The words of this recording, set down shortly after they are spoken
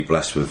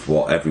Blessed with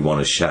what everyone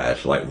has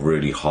shared, like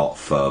really hot,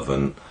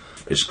 fervent.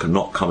 It's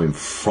not coming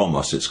from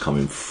us, it's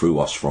coming through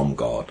us from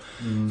God.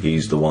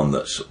 He's the one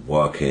that's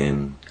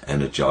working,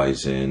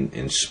 energizing,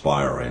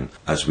 inspiring,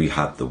 as we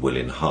have the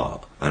willing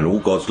heart. And all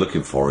God's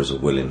looking for is a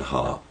willing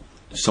heart.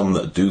 Someone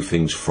that do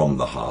things from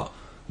the heart,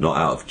 not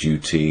out of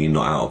duty,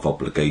 not out of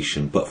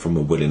obligation, but from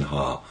a willing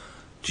heart.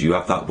 Do you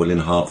have that willing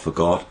heart for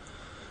God?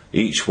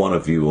 Each one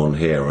of you on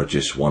here are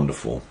just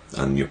wonderful,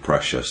 and you're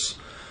precious.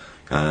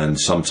 And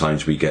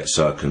sometimes we get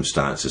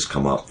circumstances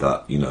come up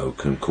that,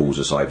 can cause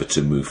us either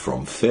to move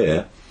from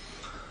fear,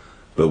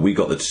 but we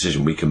got the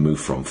decision we can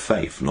move from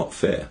faith, not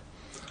fear.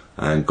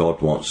 And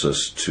God wants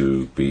us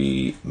to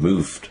be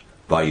moved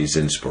by his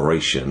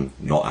inspiration,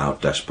 not our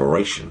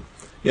desperation.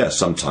 Yeah,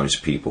 sometimes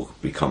people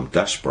become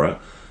desperate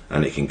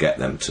and it can get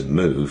them to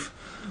move,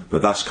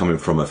 but that's coming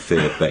from a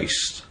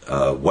fear-based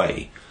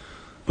way.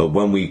 But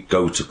when we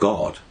go to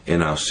God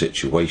in our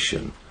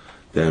situation,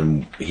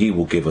 then he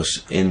will give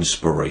us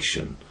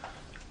inspiration,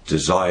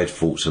 desired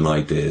thoughts and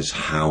ideas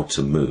how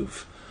to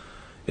move.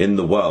 In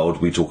the world,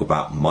 we talk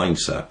about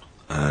mindset,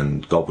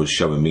 and God was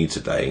showing me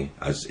today,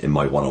 as in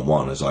my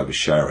one-on-one, as I was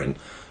sharing,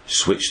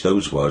 switch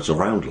those words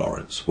around,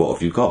 Laurence. What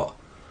have you got?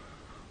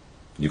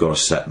 You've got a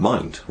set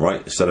mind,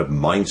 right? Instead of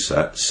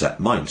mindset,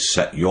 set mind.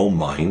 Set your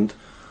mind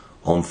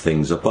on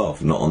things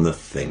above, not on the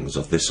things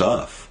of this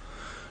earth.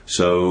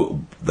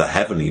 So the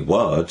heavenly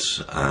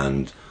words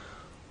and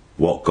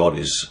what God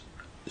is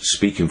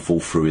speaking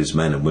for through his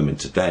men and women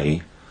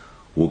today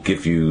will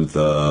give you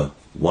the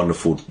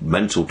wonderful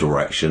mental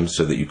direction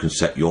so that you can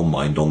set your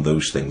mind on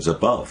those things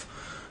above.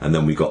 And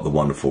then we got the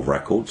wonderful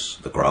records,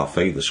 the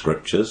graphe, the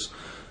scriptures,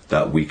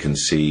 that we can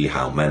see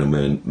how men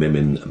and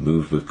women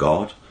moved with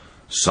God.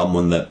 Some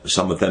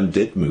of them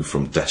did move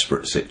from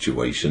desperate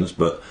situations,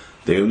 but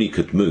they only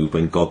could move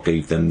when God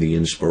gave them the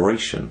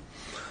inspiration.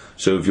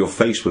 So if you're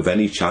faced with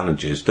any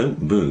challenges,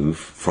 don't move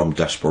from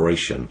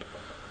desperation.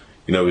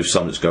 If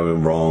something's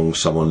going wrong,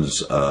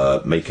 someone's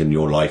making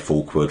your life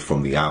awkward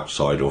from the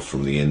outside or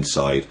from the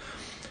inside,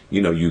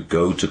 you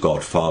go to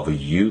God. Father,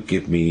 you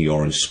give me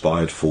your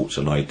inspired thoughts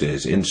and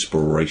ideas,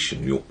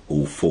 inspiration, your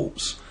all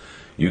thoughts.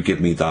 You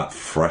give me that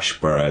fresh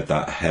bread,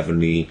 that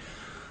heavenly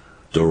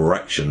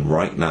direction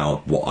right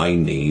now, what I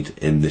need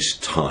in this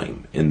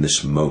time, in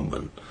this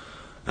moment.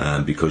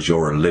 And because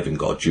you're a living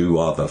God, you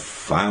are the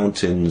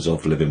fountains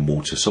of living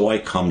water. So I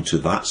come to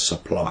that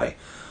supply.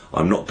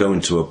 I'm not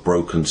going to a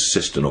broken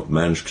system of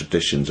man's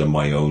traditions and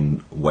my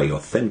own way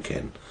of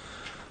thinking.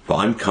 But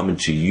I'm coming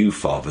to you,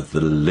 Father,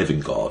 the living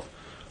God,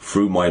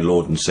 through my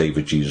Lord and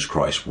Saviour Jesus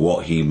Christ,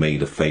 what he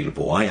made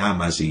available. I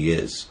am as he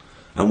is.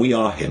 And we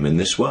are him in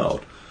this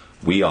world.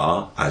 We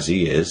are as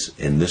he is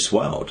in this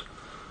world.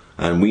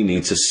 And we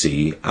need to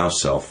see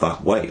ourselves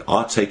that way.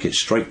 I'll take it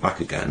straight back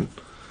again.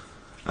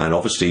 And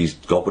obviously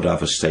God would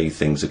have us say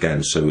things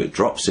again so it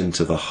drops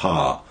into the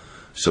heart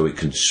so it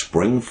can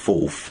spring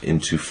forth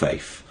into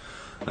faith.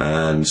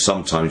 And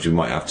sometimes we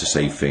might have to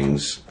say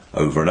things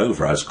over and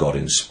over as God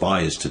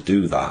inspires to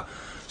do that.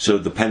 So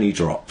the penny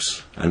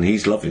drops, and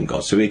he's loving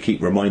God. So he'll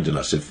keep reminding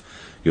us. If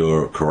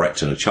you're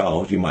correcting a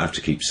child, you might have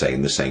to keep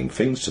saying the same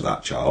things to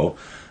that child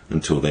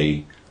until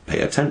they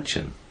pay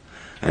attention.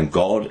 And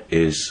God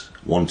is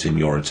wanting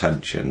your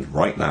attention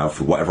right now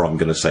for whatever I'm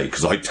going to say,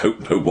 because I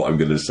don't know what I'm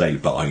going to say,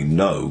 but I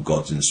know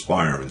God's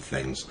inspiring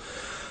things.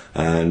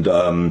 And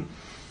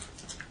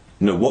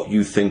what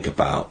you think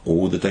about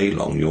all the day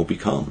long, you'll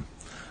become.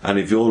 And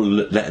if you're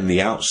letting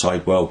the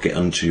outside world get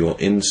into your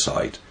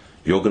inside,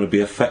 you're going to be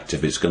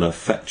effective. It's going to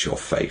affect your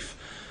faith.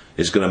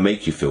 It's going to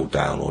make you feel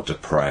down or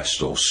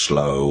depressed or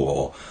slow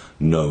or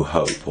no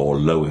hope or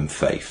low in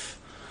faith.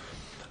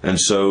 And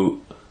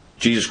so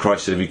Jesus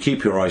Christ said, if you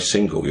keep your eyes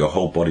single, your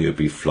whole body will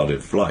be flooded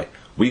with light.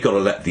 We got to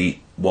let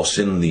what's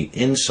in the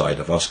inside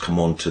of us come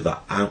on to the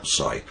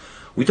outside.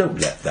 We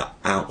don't let the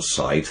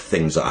outside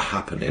things that are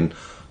happening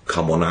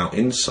come on out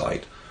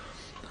inside.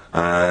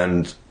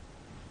 And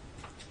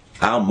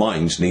our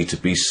minds need to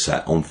be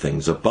set on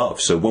things above.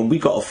 So when we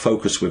got to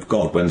focus with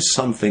God, when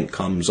something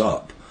comes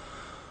up,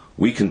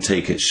 we can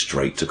take it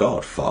straight to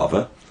God.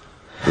 Father,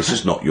 this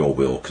is not your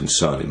will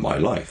concerning my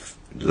life.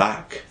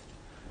 Lack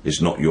is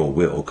not your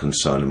will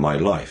concerning my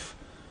life.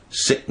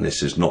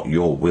 Sickness is not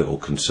your will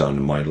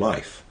concerning my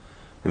life.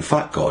 In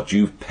fact, God,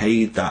 you've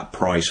paid that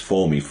price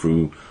for me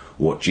through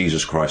what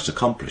Jesus Christ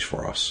accomplished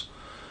for us.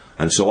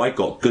 And so I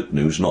got good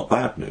news, not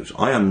bad news.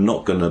 I am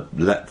not going to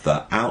let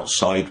the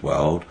outside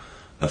world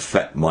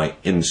affect my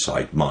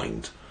inside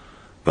mind,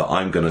 but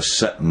I'm going to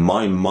set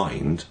my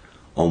mind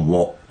on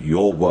what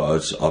your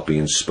words are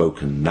being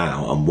spoken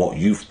now and what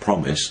you've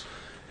promised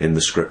in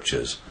the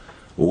scriptures.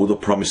 All the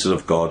promises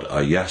of God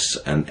are yes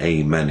and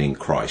amen in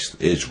Christ.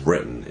 It is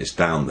written, it's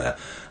down there.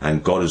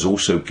 And God has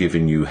also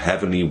given you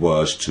heavenly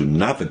words to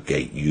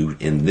navigate you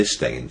in this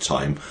day and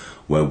time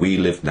where we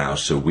live now,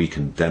 so we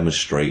can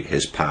demonstrate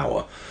his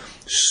power.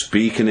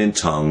 Speaking in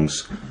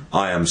tongues,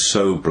 I am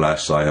so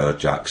blessed. I heard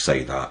Jack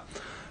say that.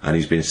 And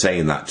he's been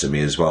saying that to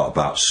me as well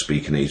about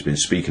speaking. He's been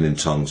speaking in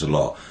tongues a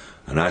lot.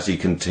 And as he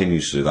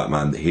continues to do that,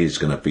 man, he's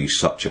going to be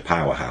such a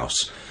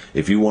powerhouse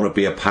If you want to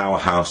be a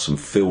powerhouse and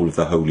filled with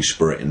the Holy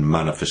Spirit in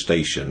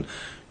manifestation,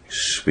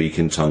 speak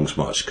in tongues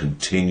much,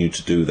 continue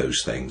to do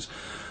those things.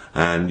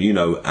 And, you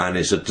know, and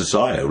it's a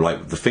desire,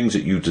 like the things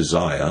that you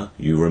desire,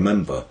 you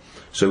remember.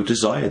 So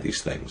desire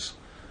these things.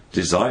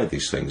 Desire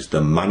these things.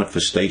 The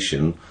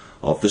manifestation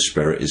of the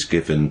Spirit is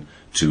given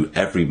to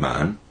every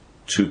man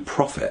to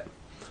profit,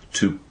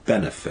 to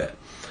benefit.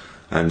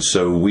 And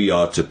so we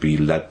are to be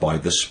led by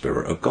the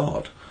Spirit of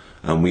God.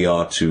 And we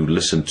are to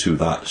listen to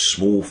that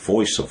small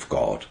voice of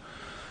God.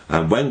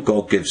 And when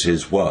God gives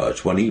his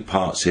words, when he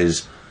imparts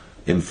his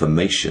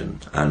information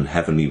and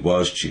heavenly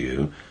words to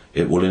you,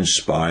 it will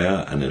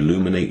inspire and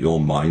illuminate your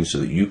mind so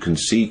that you can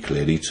see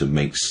clearly to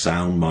make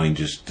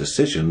sound-minded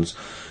decisions,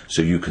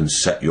 so you can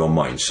set your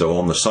mind. So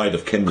on the side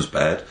of Kim's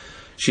bed,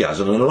 she has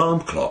an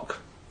alarm clock.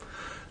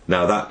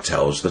 Now that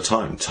tells the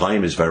time.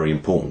 Time is very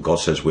important. God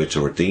says we're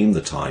to redeem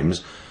the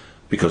times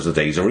because the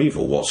days are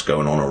evil. What's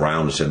going on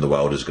around us in the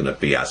world is going to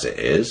be as it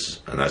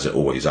is, and as it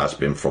always has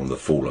been from the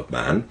fall of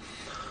man.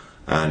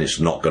 And it's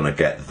not going to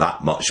get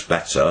that much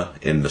better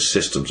in the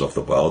systems of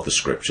the world. The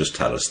scriptures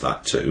tell us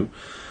that too.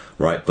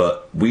 Right,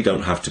 but we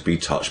don't have to be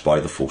touched by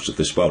the force of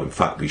this world. In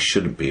fact, we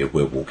shouldn't be if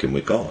we're walking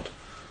with God.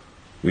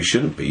 We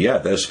shouldn't be. Yeah,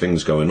 there's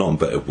things going on,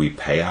 but if we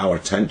pay our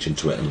attention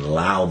to it and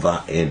allow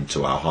that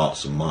into our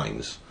hearts and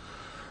minds,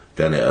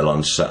 then it'll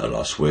unsettle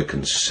us. We'll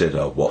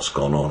consider what's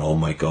gone on. Oh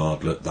my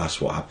God, look, that's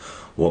what happened.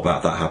 What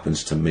about that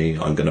happens to me?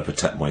 I'm going to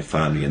protect my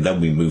family. And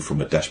then we move from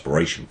a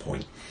desperation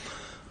point.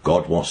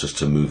 God wants us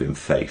to move in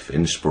faith,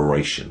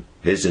 inspiration,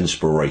 his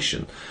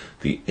inspiration.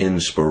 The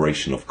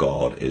inspiration of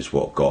God is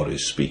what God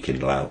is speaking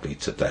loudly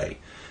today.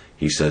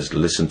 He says,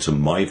 listen to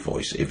my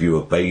voice. If you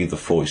obey the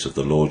voice of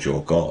the Lord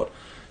your God,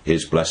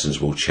 his blessings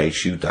will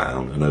chase you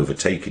down and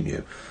overtaking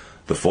you.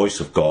 The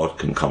voice of God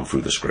can come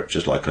through the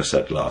scriptures, like I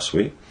said last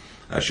week,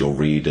 as you're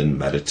reading,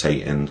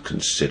 meditating,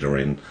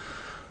 considering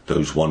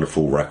those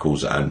wonderful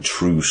records and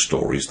true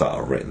stories that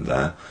are written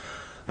there.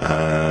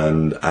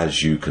 And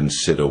as you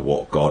consider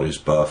what God is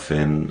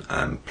birthing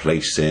and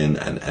placing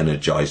and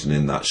energizing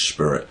in that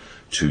spirit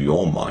to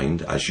your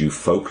mind, as you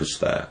focus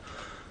there,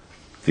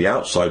 the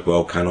outside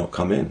world cannot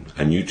come in.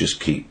 And you just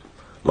keep,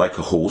 like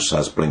a horse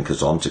has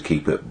blinkers on to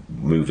keep it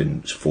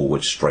moving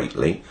forward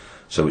straightly,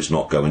 so it's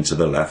not going to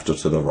the left or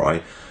to the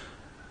right.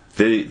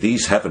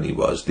 These heavenly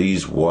words,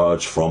 these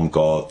words from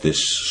God,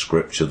 this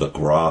scripture, the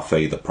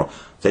graphe,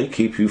 they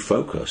keep you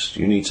focused.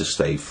 You need to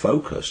stay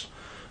focused.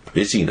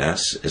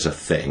 Busyness is a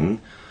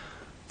thing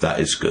that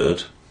is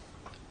good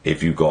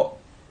if you got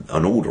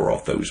an order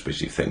of those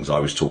busy things. I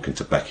was talking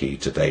to Becky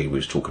today, we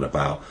was talking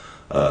about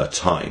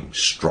time,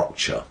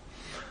 structure.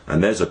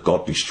 And there's a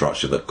godly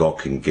structure that God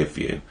can give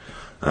you.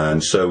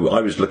 And so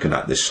I was looking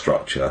at this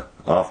structure.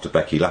 After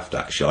Becky left,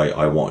 actually,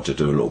 I wanted to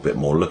do a little bit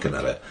more looking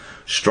at it.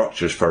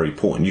 Structure is very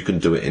important. You can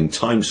do it in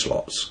time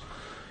slots.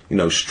 You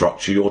know,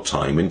 structure your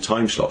time in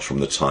time slots from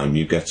the time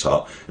you get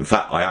up. In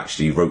fact, I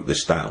actually wrote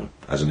this down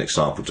as an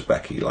example to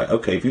Becky. Like,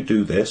 okay, if you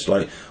do this,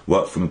 like,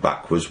 work from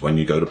backwards when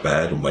you go to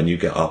bed and when you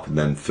get up, and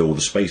then fill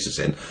the spaces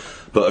in.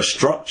 But a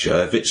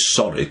structure, if it's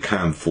solid,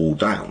 can fall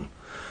down.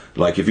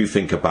 Like, if you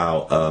think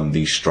about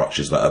these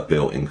structures that are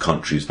built in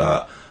countries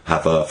that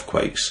have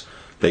earthquakes,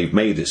 they've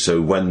made it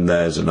so when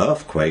there's an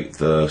earthquake,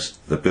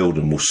 the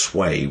building will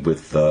sway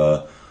with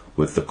the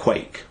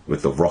quake,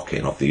 with the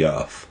rocking of the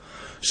earth,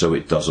 so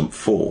it doesn't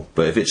fall.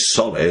 But if it's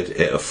solid,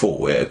 it'll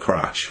fall, it'll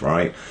crash,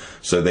 right?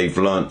 So they've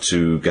learnt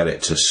to get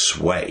it to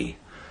sway,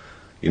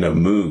 you know,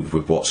 move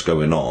with what's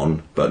going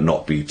on, but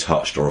not be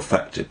touched or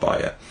affected by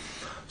it.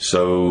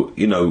 So,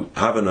 you know,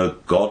 having a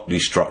godly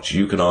structure,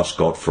 you can ask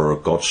God for a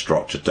God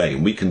structured day,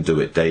 and we can do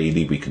it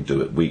daily, we can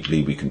do it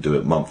weekly, we can do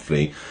it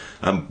monthly,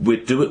 and we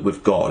do it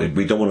with God.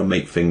 We don't want to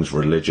make things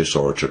religious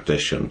or a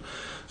tradition.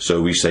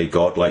 So we say,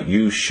 God, like,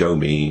 you show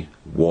me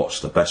what's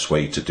the best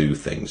way to do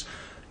things.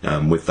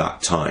 And with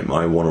that time,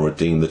 I want to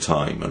redeem the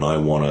time, and I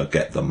want to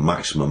get the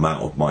maximum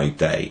out of my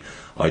day.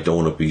 I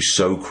don't want to be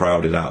so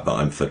crowded out that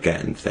I'm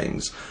forgetting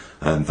things,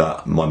 and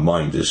that my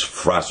mind is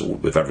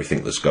frazzled with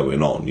everything that's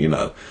going on, you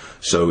know.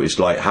 So it's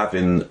like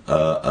having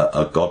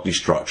a godly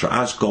structure.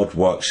 As God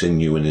works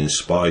in you and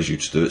inspires you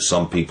to do it,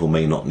 some people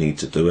may not need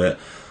to do it.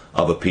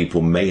 Other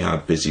people may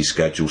have busy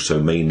schedules,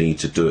 so may need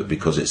to do it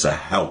because it's a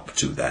help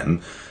to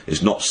them.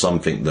 It's not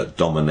something that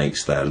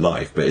dominates their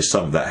life, but it's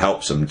something that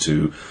helps them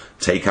to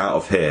take out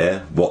of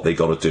here what they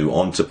got to do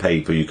onto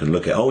paper. You can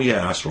look at, oh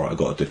yeah, that's right, I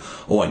got to do.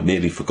 Oh, I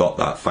nearly forgot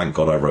that. Thank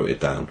God I wrote it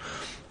down.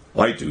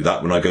 I do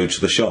that when I go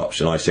to the shops,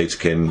 and I say to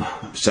Kim,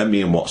 send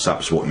me in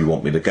WhatsApps what you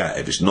want me to get.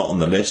 If it's not on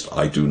the list,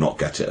 I do not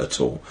get it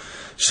at all.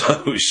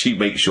 So she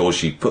makes sure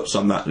she puts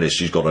on that list.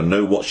 She's got to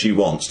know what she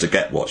wants to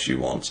get what she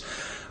wants.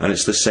 And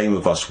it's the same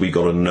with us. We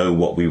got to know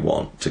what we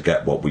want to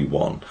get what we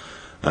want.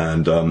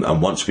 And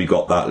once we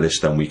got that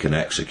list, then we can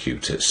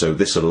execute it. So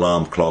this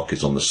alarm clock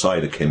is on the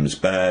side of Kim's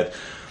bed,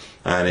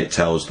 and it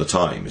tells the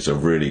time. It's a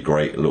really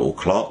great little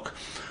clock.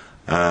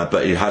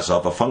 but it has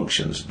other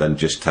functions than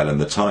just telling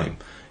the time.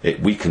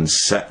 We can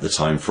set the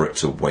time for it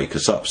to wake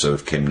us up. So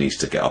if Kim needs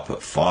to get up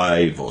at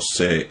 5 or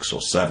 6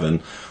 or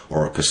 7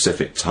 or a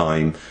Pacific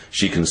time,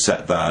 she can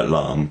set that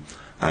alarm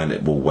and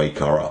it will wake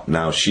her up.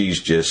 Now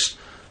she's just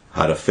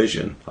had a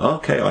vision.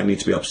 Okay, I need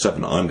to be up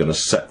 7. I'm going to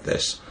set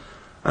this.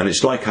 And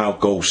it's like our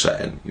goal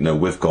setting,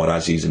 with God,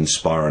 as he's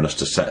inspiring us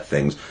to set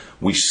things,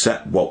 we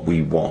set what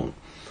we want.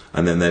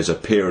 And then there's a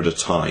period of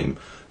time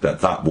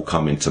that will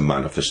come into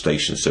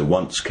manifestation. So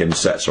once Kim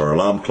sets her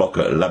alarm clock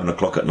at 11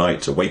 o'clock at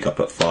night to wake up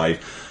at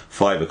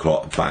 5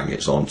 o'clock, bang,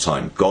 it's on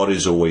time. God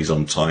is always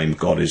on time.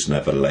 God is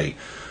never late.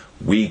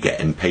 We get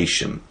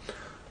impatient.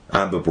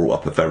 Amber brought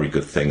up a very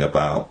good thing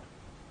about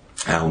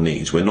our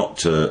needs.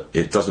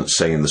 It doesn't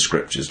say in the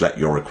scriptures, let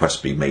your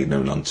request be made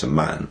known unto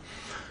man.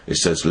 It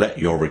says, let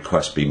your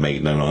request be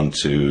made known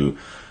unto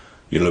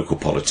your local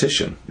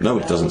politician. No,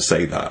 it doesn't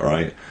say that,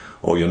 right?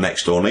 Or your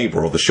next door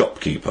neighbour or the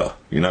shopkeeper.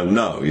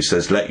 No, he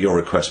says, let your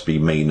request be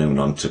made known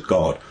unto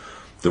God.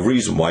 The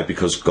reason why,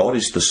 because God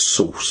is the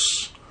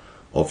source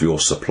of your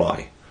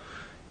supply.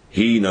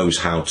 He knows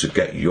how to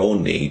get your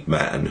need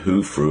met and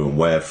who through and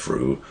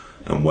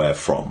where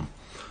from.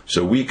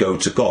 So we go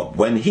to God.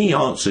 When he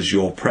answers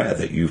your prayer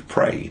that you've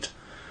prayed,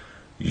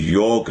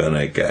 you're going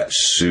to get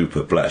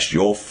super blessed.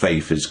 Your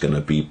faith is going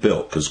to be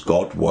built because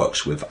God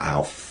works with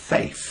our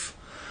faith.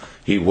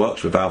 He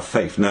works with our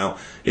faith. Now,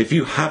 if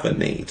you have a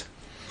need,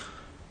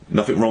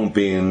 nothing wrong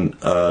being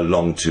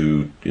along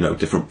to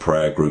different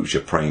prayer groups.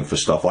 You're praying for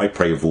stuff. I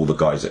pray with all the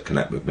guys that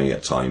connect with me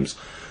at times,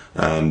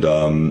 and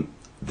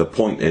the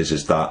point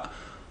is that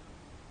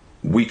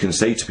we can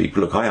say to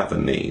people, look, I have a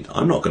need.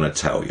 I'm not going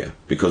to tell you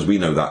because we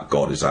know that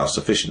God is our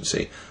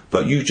sufficiency.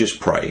 But you just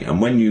pray,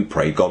 and when you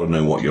pray, God will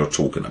know what you're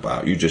talking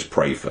about. You just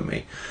pray for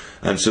me.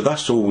 And so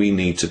that's all we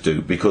need to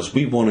do, because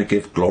we want to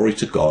give glory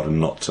to God and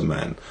not to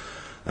man.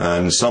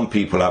 And some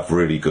people have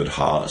really good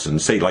hearts,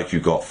 and say like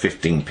you've got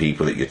 15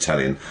 people that you're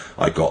telling,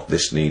 I got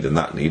this need and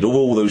that need.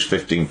 All those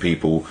 15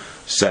 people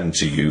send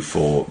to you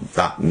for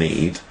that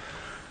need,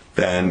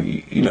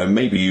 then,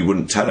 maybe you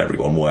wouldn't tell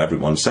everyone what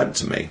everyone sent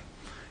to me.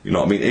 You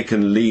know what I mean? It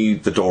can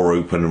leave the door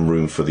open and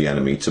room for the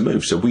enemy to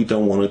move. So we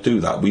don't want to do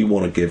that. We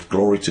want to give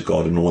glory to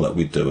God in all that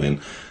we're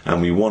doing,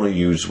 and we want to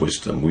use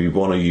wisdom. We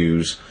want to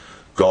use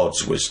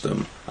God's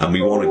wisdom, and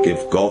we want to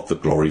give God the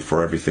glory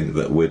for everything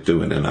that we're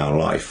doing in our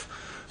life.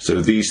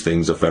 So these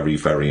things are very,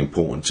 very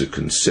important to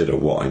consider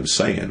what I'm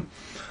saying.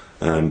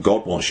 And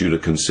God wants you to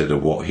consider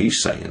what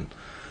he's saying.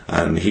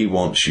 And he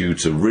wants you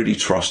to really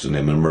trust in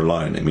him and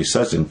rely on him. He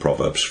says in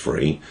Proverbs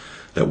 3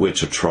 that we're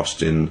to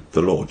trust in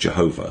the Lord,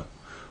 Jehovah,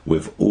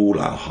 with all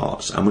our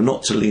hearts. And we're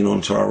not to lean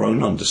onto our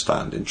own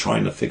understanding,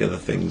 trying to figure the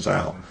things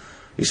out.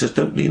 He says,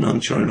 don't lean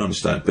onto your own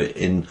understanding, but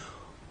in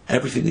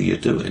everything that you're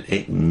doing,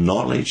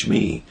 acknowledge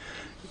me.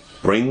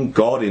 Bring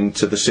God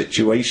into the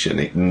situation.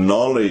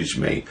 Acknowledge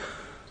me.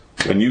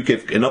 When you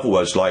give, in other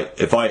words, like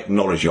if I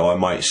acknowledge you, I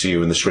might see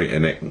you in the street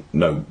and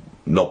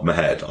nod my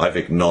head. I've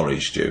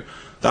acknowledged you.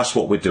 That's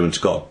what we're doing to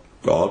God.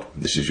 God,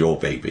 this is your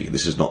baby.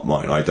 This is not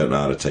mine. I don't know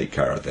how to take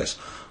care of this.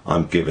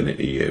 I'm giving it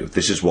to you.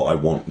 This is what I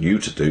want you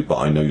to do, but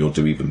I know you'll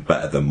do even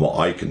better than what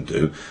I can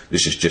do.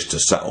 This is just to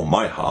settle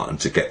my heart and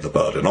to get the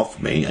burden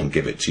off me and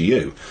give it to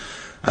you.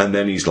 And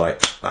then he's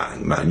like,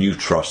 bang, man, you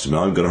trust me.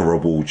 I'm going to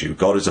reward you.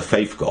 God is a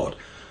faith God,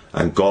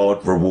 and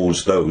God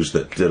rewards those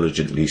that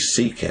diligently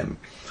seek him.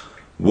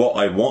 What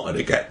I wanted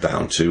to get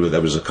down to, there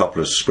was a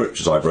couple of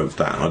scriptures I wrote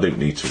down. I don't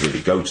need to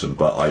really go to them,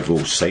 but I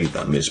will say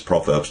them, is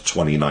Proverbs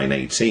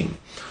 29:18.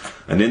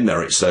 And in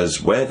there it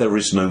says, where there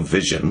is no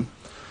vision,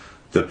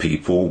 the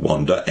people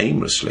wander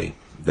aimlessly.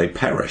 They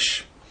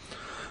perish.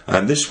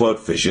 And this word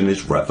vision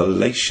is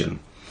revelation.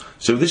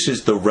 So this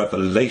is the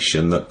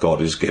revelation that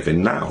God is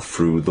giving now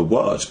through the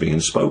words being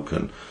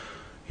spoken.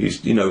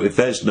 If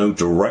there's no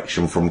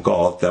direction from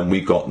God, then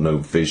we got no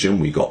vision,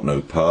 we got no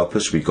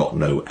purpose, we got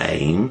no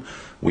aim,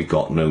 we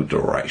got no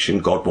direction.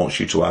 God wants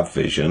you to have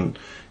vision.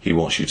 He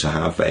wants you to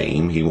have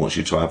aim. He wants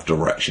you to have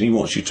direction. He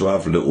wants you to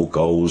have little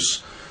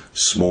goals,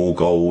 small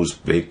goals,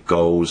 big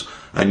goals.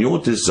 And your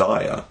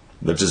desire,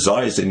 the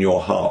desires in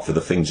your heart for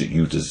the things that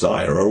you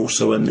desire, are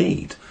also a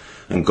need.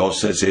 And God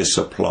says he'll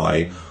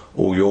supply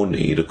all your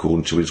need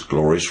according to his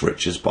glorious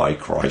riches by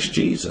Christ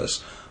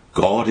Jesus.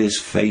 God is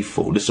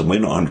faithful. Listen, we're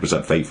not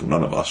 100% faithful,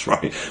 none of us,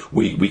 right?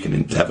 We can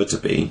endeavour to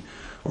be,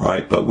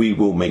 right? But we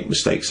will make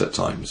mistakes at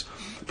times.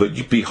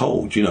 But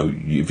behold,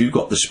 if you've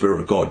got the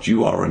Spirit of God,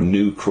 you are a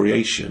new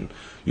creation.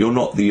 You're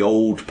not the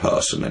old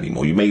person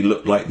anymore. You may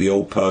look like the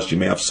old person. You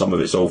may have some of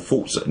its old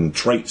faults and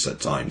traits at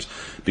times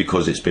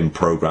because it's been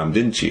programmed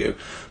into you.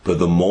 But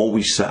the more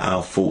we set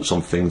our thoughts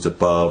on things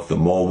above, the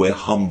more we're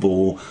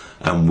humble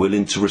and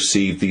willing to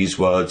receive these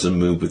words and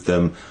move with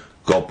them,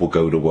 God will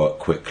go to work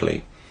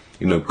quickly.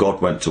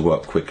 God went to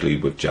work quickly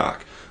with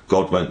Jack.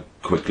 God went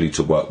quickly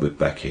to work with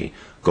Becky.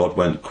 God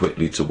went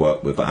quickly to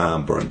work with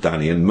Amber and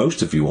Danny, and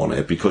most of you on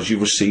it, because you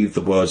received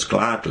the words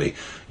gladly.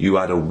 You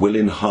had a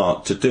willing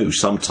heart to do.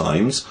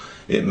 Sometimes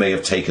it may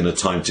have taken a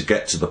time to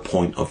get to the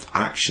point of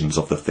actions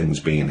of the things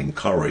being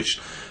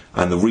encouraged.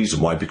 And the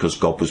reason why, because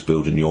God was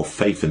building your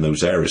faith in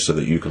those areas so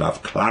that you could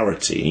have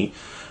clarity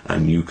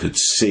and you could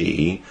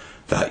see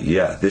that,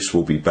 yeah, this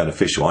will be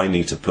beneficial. I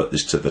need to put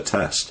this to the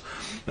test.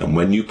 And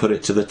when you put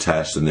it to the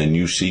test and then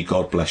you see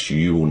God bless you,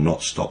 you will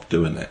not stop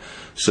doing it.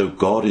 So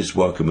God is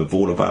working with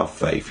all of our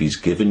faith. He's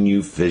given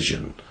you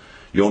vision.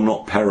 You're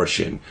not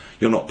perishing.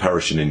 You're not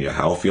perishing in your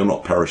health. You're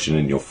not perishing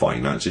in your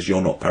finances.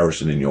 You're not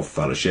perishing in your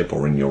fellowship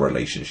or in your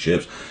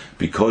relationships,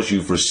 because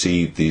you've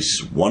received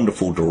this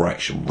wonderful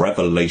direction,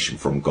 revelation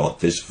from God,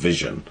 this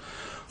vision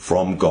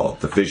from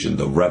God, the vision,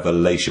 the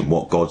revelation,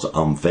 what God's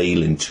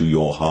unveiling to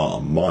your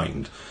heart and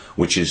mind,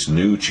 which is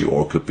new to you,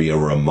 or could be a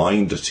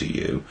reminder to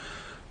you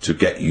to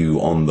get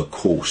you on the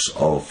course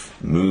of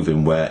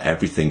moving where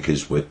everything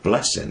is with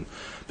blessing,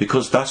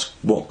 because that's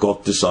what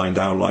God designed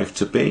our life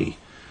to be.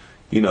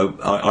 You know,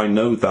 I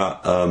know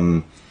that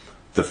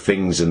the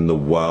things in the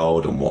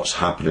world and what's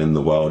happening in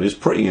the world is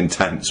pretty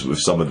intense with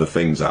some of the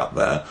things out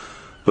there.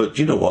 But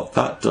you know what?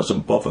 That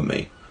doesn't bother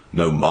me.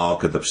 No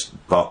mark of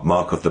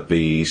the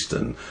beast,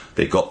 and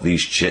they got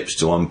these chips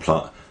to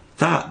unplug.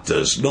 That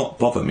does not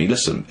bother me.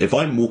 Listen, if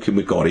I'm walking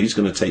with God, he's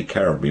going to take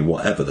care of me,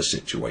 whatever the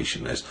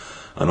situation is.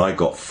 And I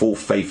got full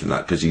faith in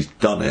that, because he's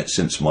done it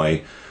since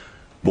my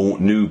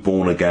new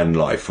born again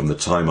life, from the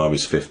time I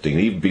was 15.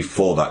 Even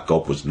before that,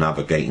 God was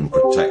navigating,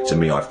 protecting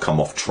me. I've come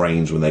off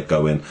trains when they're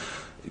going.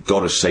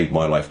 God has saved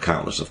my life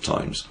countless of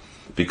times,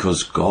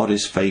 because God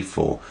is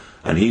faithful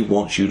and he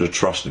wants you to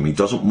trust him. He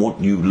doesn't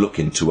want you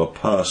looking to a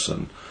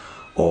person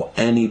or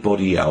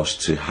anybody else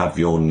to have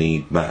your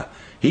need met.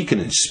 He can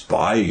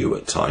inspire you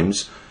at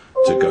times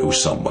to go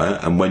somewhere,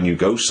 and when you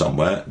go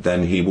somewhere,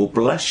 then he will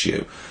bless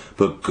you.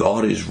 But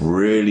God is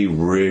really,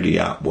 really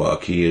at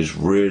work. He is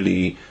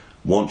really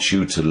wants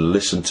you to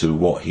listen to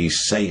what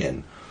he's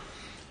saying,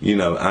 you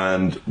know.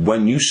 And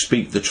when you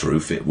speak the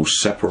truth, it will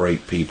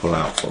separate people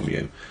out from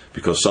you,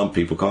 because some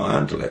people can't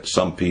handle it.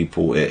 Some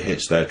people, it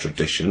hits their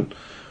tradition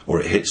or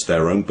it hits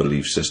their own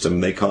belief system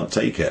and they can't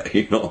take it.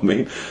 You know what I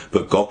mean?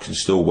 But God can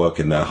still work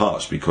in their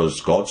hearts,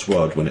 because God's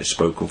word, when it's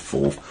spoken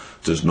forth,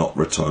 does not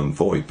return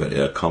void, but it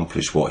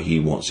accomplishes what he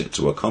wants it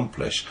to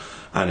accomplish.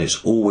 And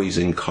it's always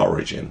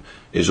encouraging.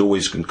 It's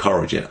always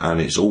encouraging,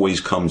 and it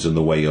always comes in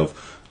the way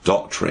of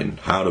doctrine,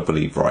 how to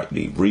believe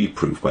rightly,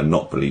 reproof when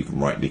not believing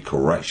rightly,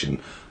 correction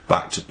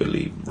back to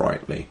believing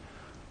rightly,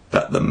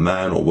 that the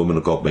man or woman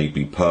of God may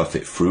be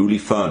perfect, fully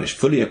furnished,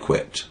 fully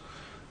equipped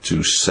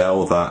to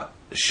sail that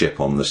ship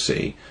on the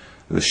sea.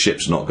 And the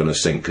ship's not going to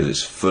sink because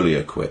it's fully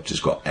equipped. It's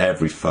got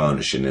every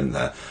furnishing in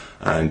there.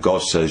 And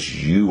God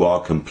says, you are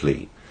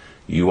complete.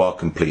 You are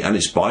complete. And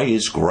it's by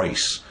his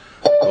grace.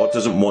 God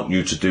doesn't want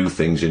you to do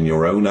things in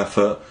your own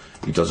effort.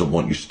 He doesn't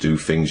want you to do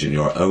things in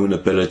your own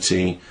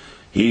ability.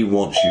 He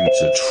wants you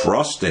to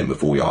trust him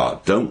with all your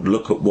heart. Don't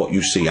look at what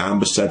you see.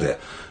 Amber said it.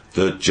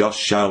 The just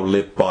shall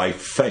live by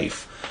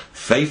faith.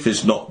 Faith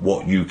is not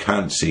what you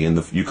can see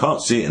you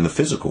can't see it in the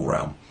physical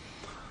realm,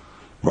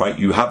 right?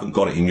 You haven't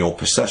got it in your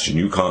possession.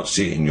 You can't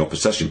see it in your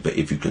possession. But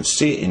if you can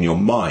see it in your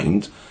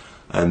mind,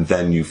 and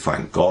then you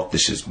thank God,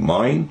 this is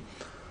mine,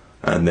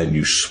 and then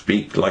you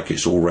speak like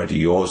it's already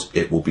yours,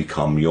 it will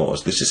become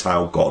yours. This is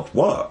how God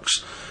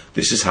works.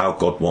 This is how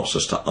God wants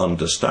us to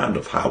understand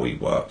of how he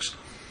works.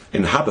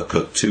 In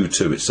Habakkuk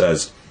 2:2 it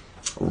says,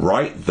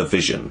 write the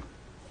vision.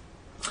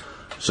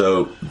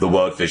 So the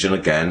word vision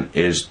again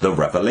is the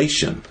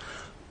revelation.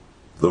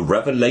 The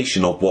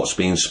revelation of what's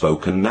being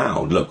spoken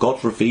now. Look,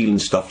 God's revealing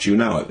stuff to you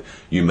now.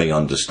 You may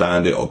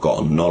understand it or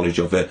got a knowledge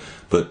of it,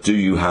 but do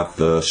you have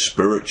the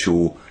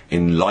spiritual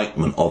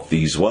enlightenment of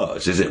these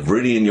words? Is it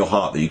really in your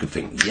heart that you can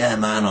think, yeah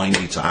man, I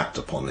need to act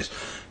upon this.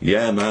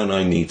 Yeah man,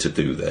 I need to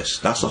do this.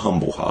 That's a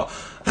humble heart.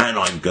 And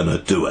I'm going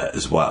to do it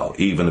as well,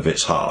 even if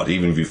it's hard.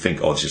 Even if you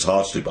think, oh, this is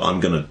hard to do, but I'm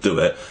going to do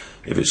it.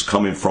 If it's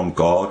coming from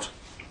God,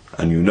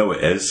 and you know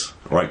it is,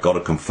 right, got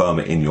to confirm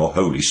it in your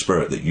Holy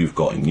Spirit that you've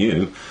got in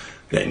you,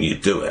 then you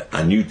do it.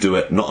 And you do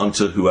it not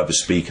unto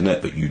whoever's speaking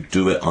it, but you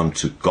do it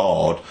unto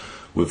God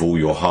with all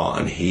your heart,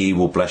 and he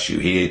will bless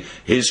you.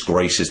 His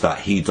grace is that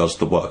he does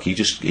the work. He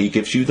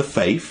gives you the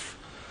faith.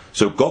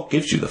 So God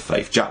gives you the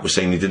faith. Jack was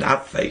saying he didn't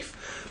have faith,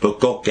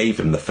 but God gave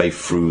him the faith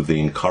through the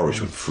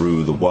encouragement,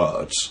 through the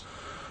words.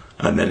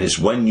 And then it's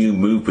when you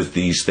move with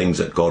these things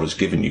that God has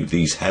given you,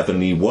 these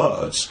heavenly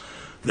words,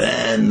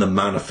 then the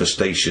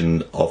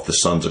manifestation of the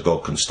sons of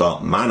God can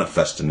start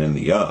manifesting in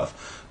the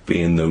earth,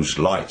 being those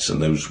lights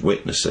and those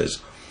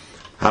witnesses.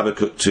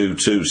 Habakkuk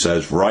 2:2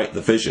 says, write the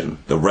vision,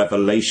 the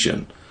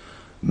revelation,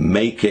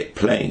 make it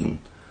plain,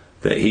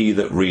 that he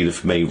that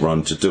readeth may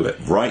run to do it.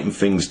 Writing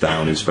things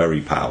down is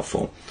very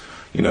powerful.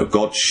 You know,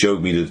 God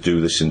showed me to do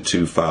this in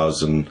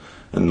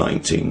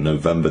 2019,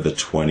 November the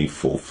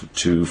 24th,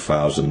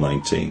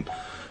 2019.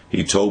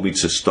 He told me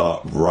to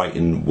start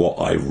writing what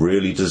I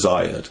really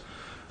desired.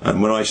 And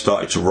when I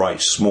started to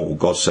write small,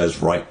 God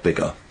says, write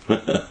bigger.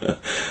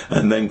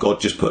 And then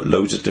God just put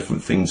loads of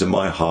different things in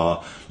my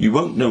heart. You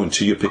won't know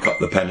until you pick up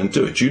the pen and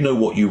do it. Do you know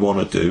what you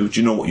want to do? Do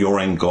you know what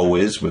your end goal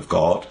is with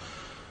God?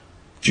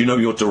 Do you know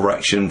your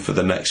direction for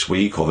the next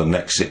week or the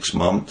next 6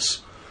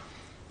 months?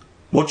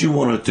 What do you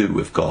want to do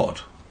with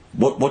God?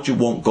 What do you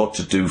want God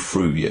to do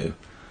through you?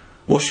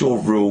 What's your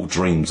real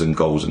dreams and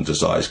goals and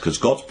desires? Because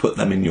God's put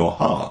them in your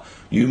heart.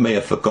 You may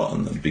have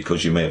forgotten them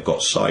because you may have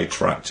got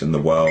sidetracked in the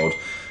world.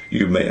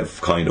 You may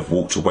have kind of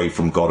walked away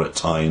from God at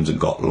times and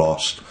got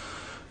lost.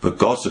 But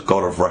God's a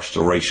God of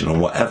restoration, and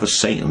whatever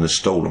Satan has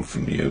stolen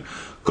from you,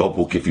 God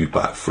will give you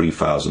back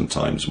 3,000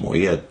 times more.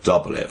 Yeah,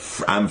 double it,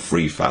 and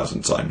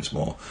 3,000 times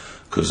more.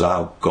 Because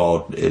our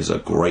God is a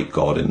great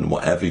God, and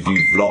whatever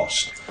you've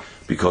lost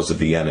because of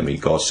the enemy,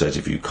 God says,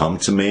 if you come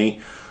to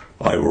me,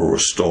 I will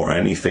restore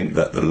anything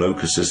that the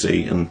locust has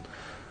eaten,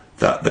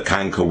 that the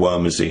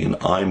cankerworm has eaten.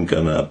 I'm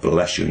going to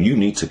bless you. And you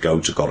need to go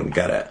to God and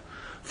get it.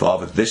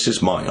 Father, this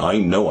is mine. I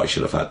know I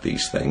should have had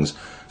these things,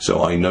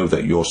 so I know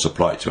that you're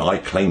supplied to me. I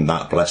claim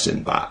that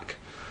blessing back.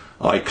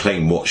 I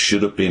claim what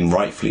should have been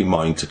rightfully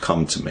mine to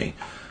come to me.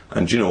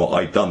 And you know what?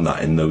 I've done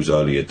that in those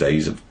earlier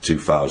days of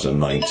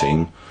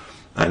 2019.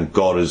 And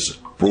God has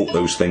brought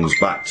those things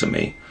back to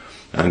me.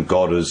 And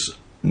God has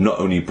not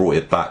only brought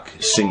it back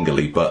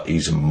singly, but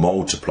he's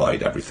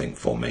multiplied everything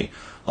for me.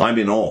 I'm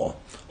in awe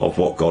of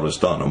what God has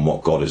done and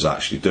what God is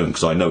actually doing,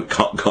 because I know it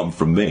can't come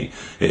from me.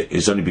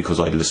 It's only because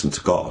I listened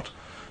to God.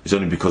 It's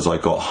only because I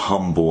got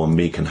humble and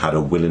meek and had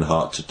a willing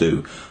heart to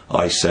do.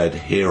 I said,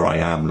 here I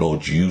am,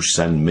 Lord, you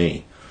send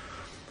me.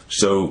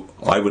 So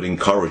I would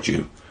encourage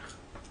you,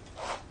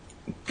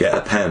 get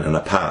a pen and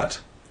a pad.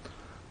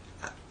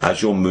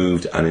 As you're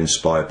moved and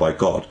inspired by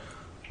God,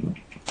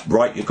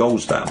 write your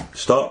goals down.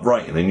 Start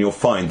writing, and you'll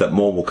find that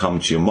more will come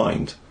to your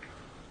mind.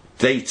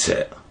 Date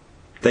it.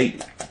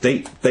 Date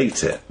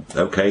it.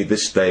 Okay,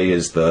 this day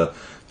is the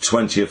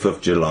 20th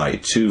of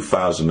July,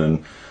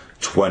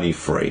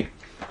 2023.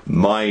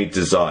 My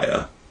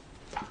desire.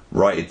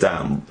 Write it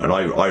down. And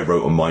I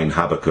wrote on mine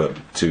Habakkuk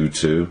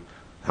 2:2.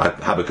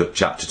 Habakkuk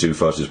chapter 2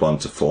 verses 1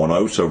 to 4. And I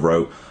also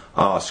wrote,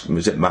 ask,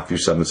 is it Matthew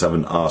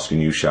 7:7? Ask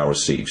and you shall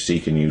receive.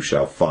 Seek and you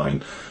shall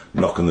find.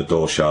 Knock and the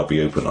door shall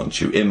be open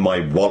unto you. In my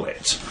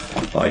wallet,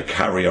 I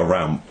carry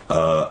around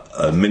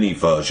a mini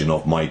version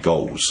of my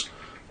goals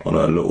on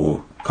a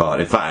little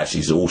card. In fact,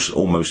 actually, it's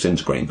almost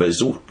integrating, but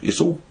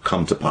it's all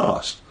come to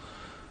pass.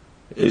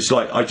 It's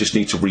like I just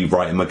need to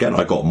rewrite them again.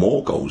 I got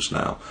more goals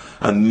now,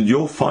 and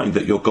you'll find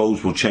that your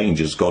goals will change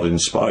as God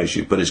inspires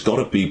you. But it's got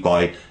to be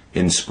by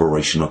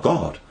inspiration of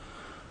God.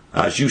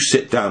 As you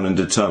sit down and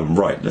determine,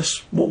 right,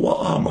 what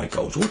are my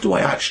goals? What do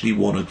I actually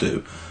want to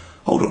do?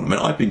 Hold on a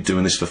minute, I've been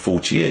doing this for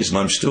 40 years and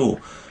I'm still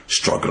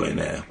struggling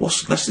here.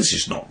 This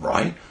is not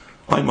right.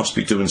 I must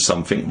be doing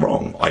something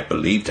wrong. I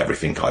believed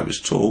everything I was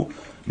taught.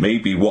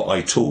 Maybe what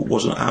I taught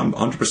wasn't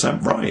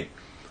 100% right.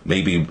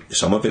 Maybe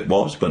some of it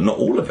was, but not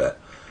all of it.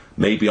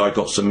 Maybe I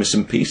got some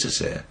missing pieces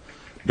here.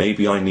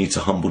 Maybe I need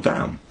to humble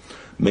down.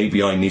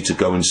 Maybe I need to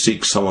go and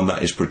seek someone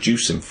that is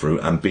producing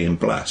fruit and being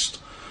blessed.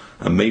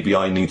 And maybe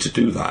I need to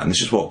do that. And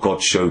this is what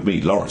God showed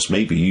me. Laurence,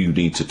 maybe you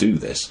need to do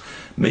this.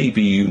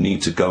 Maybe you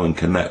need to go and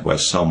connect where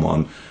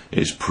someone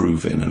is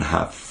proving and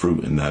have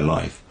fruit in their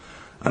life.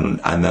 And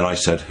then I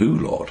said, who,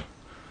 Lord?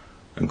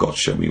 And God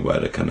showed me where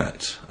to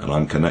connect. And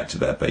I'm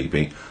connected there,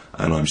 baby.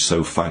 And I'm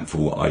so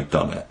thankful I'd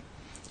done it.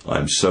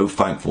 I'm so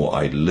thankful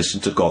I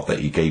listened to God, that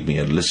he gave me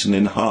a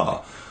listening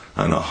heart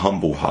and a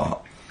humble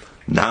heart.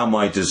 Now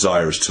my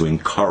desire is to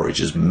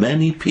encourage as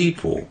many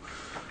people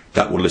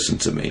that will listen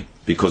to me,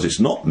 because it's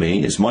not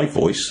me, it's my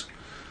voice,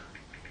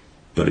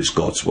 but it's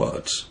God's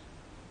words.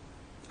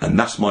 And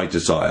that's my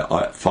desire.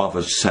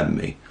 Father, send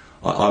me.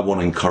 I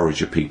want to encourage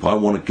your people. I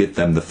want to give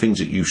them the things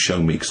that you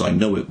show me, because I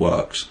know it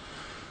works.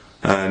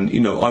 And,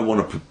 I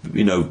want to,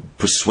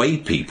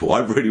 persuade people. I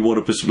really want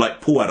to persuade, like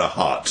Paul had a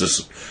heart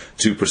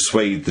to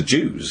persuade the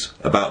Jews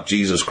about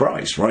Jesus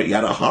Christ, right? He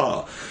had a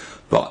heart.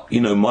 But,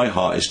 my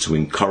heart is to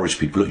encourage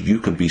people. Look, you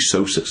can be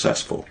so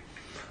successful.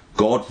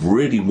 God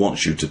really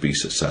wants you to be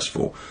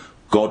successful.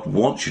 God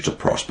wants you to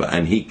prosper,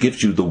 and he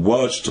gives you the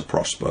words to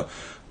prosper.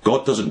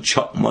 God doesn't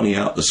chuck money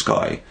out the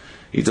sky.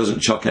 He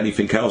doesn't chuck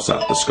anything else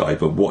out the sky,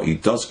 but what he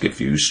does give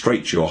you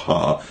straight to your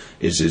heart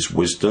is his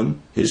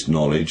wisdom, his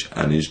knowledge,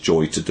 and his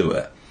joy to do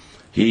it.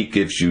 He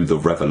gives you the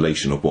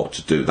revelation of what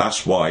to do.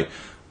 That's why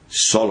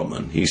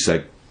Solomon, he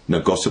said,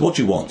 God said, what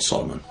do you want,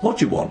 Solomon? What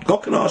do you want? God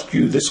can ask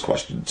you this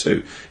question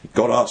too.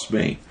 God asked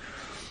me,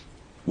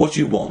 what do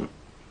you want?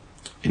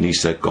 And he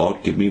said,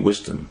 God, give me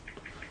wisdom,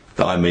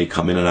 that I may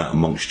come in and out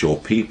amongst your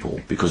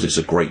people, because it's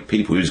a great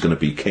people. He was going to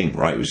be king,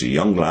 right? He was a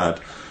young lad.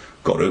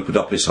 God opened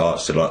up his heart,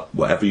 said,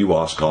 whatever you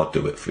ask, I'll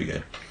do it for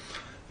you.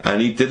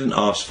 And he didn't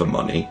ask for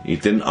money. He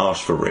didn't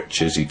ask for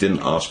riches. He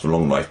didn't ask for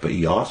long life, but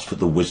he asked for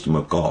the wisdom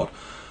of God.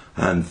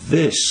 And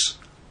this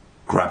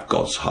grabbed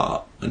God's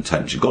heart and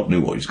attention. God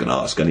knew what he was going to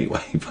ask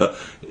anyway, but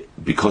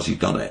because he'd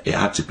done it, it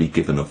had to be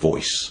given a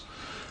voice.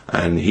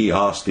 And he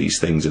asked these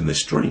things in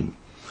this dream.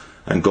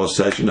 And God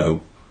says,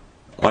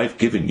 I've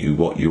given you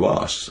what you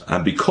asked.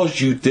 And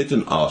because you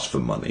didn't ask for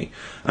money,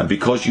 and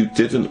because you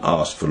didn't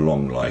ask for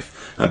long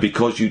life, and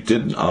because you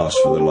didn't ask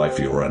for the life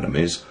of your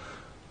enemies,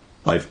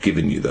 I've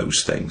given you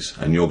those things.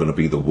 And you're going to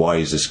be the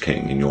wisest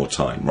king in your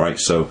time, right?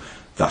 So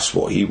that's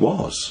what he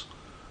was.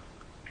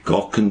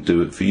 God can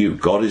do it for you.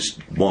 God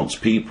wants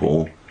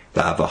people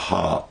that have a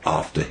heart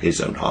after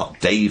his own heart.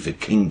 David,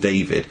 King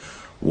David,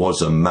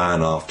 was a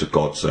man after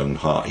God's own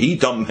heart. He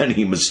done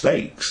many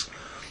mistakes.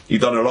 He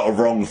done a lot of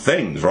wrong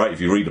things, right?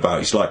 If you read about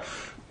his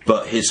life.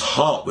 But his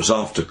heart was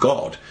after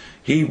God.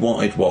 He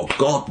wanted what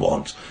God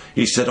wants.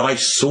 He said, I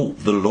sought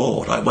the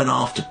Lord. I went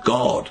after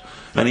God.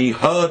 And he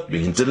heard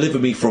me and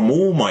delivered me from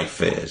all my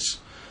fears.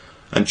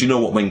 And do you know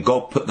what? When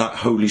God put that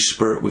Holy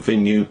Spirit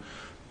within you,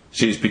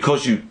 see, it's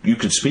because you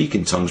can speak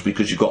in tongues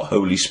because you've got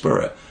Holy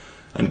Spirit.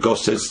 And God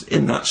says,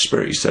 in that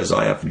Spirit, he says,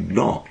 I have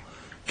not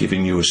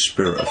given you a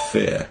spirit of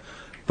fear,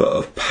 but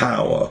of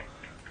power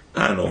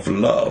and of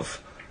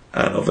love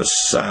and of a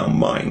sound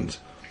mind.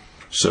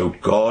 So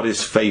God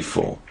is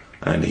faithful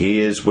and he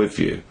is with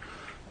you,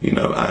 you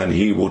know, and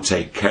he will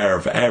take care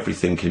of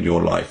everything in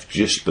your life.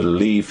 Just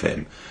believe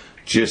him.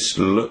 Just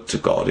look to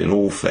God in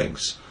all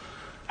things.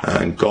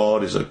 And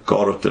God is a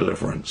God of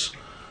deliverance.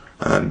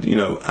 And, you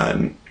know,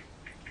 and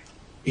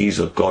he's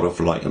a God of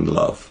light and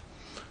love.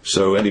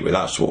 So anyway,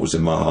 that's what was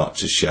in my heart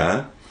to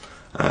share.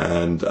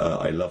 And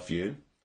I love you.